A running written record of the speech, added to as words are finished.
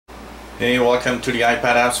Hey, welcome to the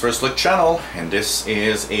iPad Apps First Look channel, and this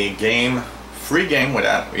is a free game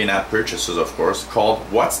without in-app purchases, of course, called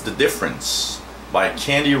What's the Difference by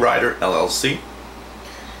Candy Writer LLC.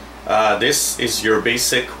 This is your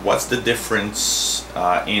basic what's the difference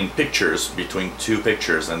in pictures between two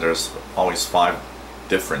pictures, and there's always 5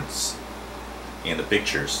 difference in the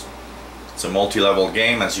pictures. It's a multi-level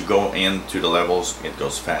game. As you go into the levels, it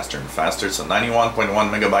goes faster and faster. It's a 91.1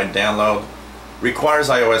 megabyte download. Requires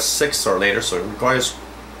iOS 6 or later, so it requires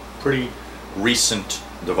pretty recent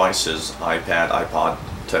devices: iPad, iPod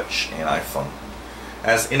Touch, and iPhone.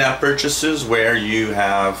 As in-app purchases, where you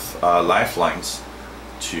have lifelines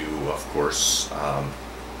to, of course,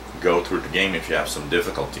 go through the game if you have some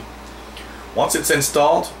difficulty. Once it's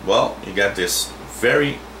installed, well, you get this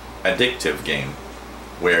very addictive game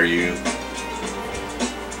where you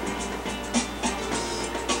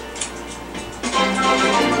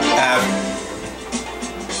have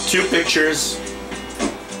 2 pictures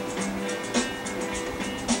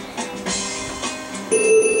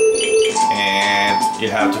and you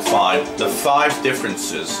have to find the 5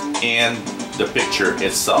 differences in the picture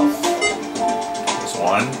itself. There's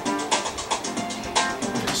 1,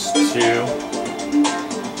 there's 2,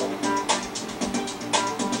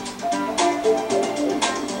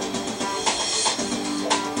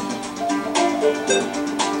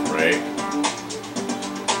 right.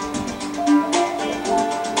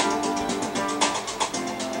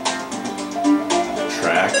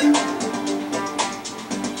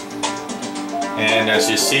 And as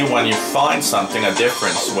you see, when you find something, a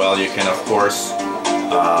difference, well, you can of course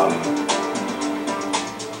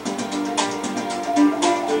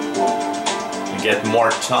get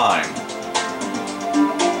more time.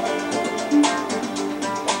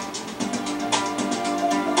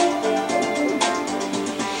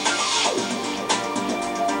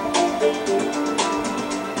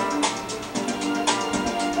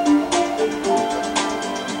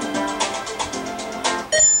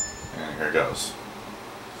 And here goes.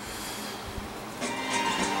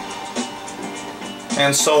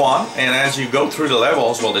 And so on, and as you go through the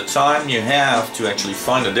levels, well, the time you have to actually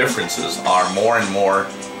find the differences are more and more,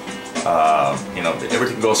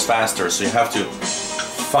 everything goes faster, so you have to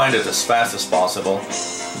find it as fast as possible.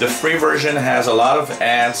 The free version has a lot of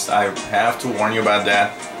ads. I have to warn you about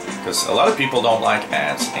that, because a lot of people don't like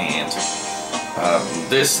ads, and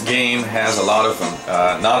this game has a lot of them,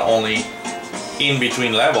 not only in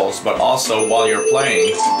between levels, but also while you're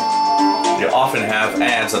playing. You often have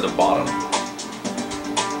ads at the bottom.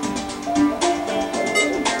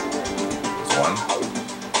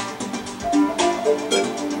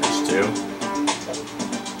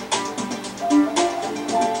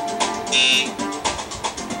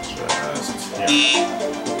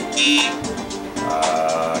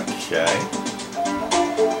 Okay.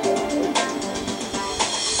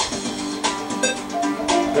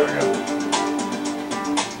 There we go.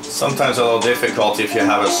 Sometimes a little difficult if you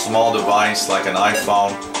have a small device like an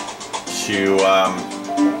iPhone to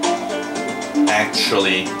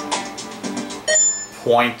actually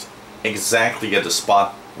point exactly at the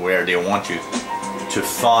spot where they want you to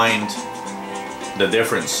find the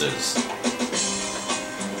differences.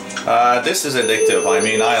 This is addictive. I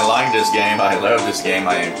mean, I like this game. I love this game.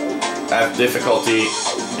 I have difficulty,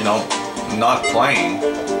 not playing.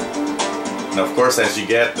 And of course, as you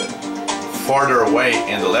get farther away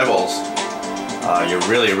in the levels, you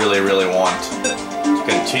really want to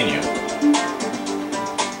continue.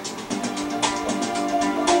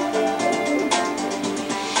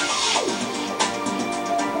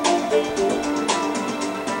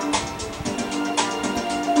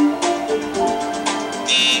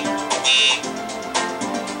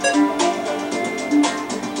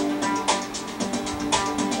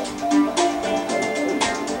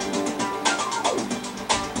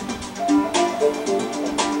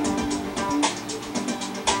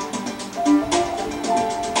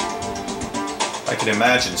 I can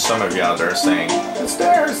imagine some of you out there saying, it's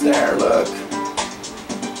there, look.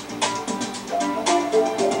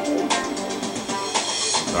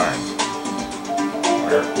 Darn.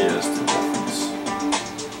 Where is the difference?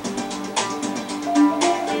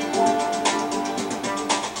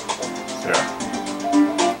 There.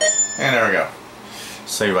 And there we go.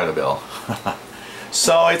 Saved by the bell.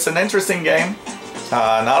 So it's an interesting game.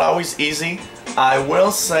 Not always easy. I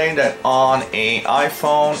will say that on an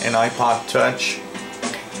iPhone and iPod Touch,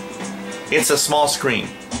 it's a small screen,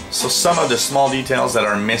 so some of the small details that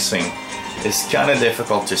are missing is kind of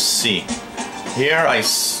difficult to see. Here I,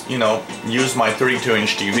 use my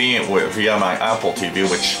 32-inch TV via my Apple TV,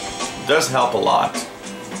 which does help a lot.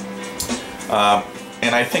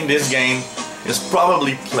 And I think this game is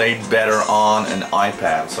probably played better on an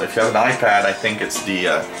iPad. So if you have an iPad, I think it's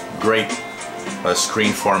the great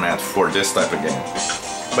screen format for this type of game.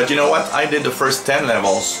 But you know what? I did the first 10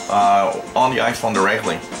 levels on the iPhone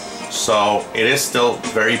directly. So it is still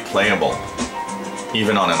very playable,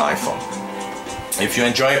 even on an iPhone. If you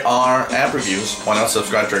enjoy our app reviews, why not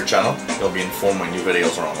subscribe to our channel? You'll be informed when new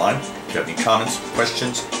videos are online. If you have any comments,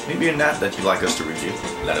 questions, maybe an app that you'd like us to review,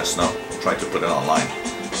 let us know. We'll try to put it online.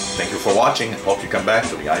 Thank you for watching. Hope you come back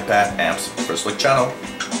to the iPad Apps First Look channel.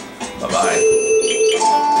 Bye-bye.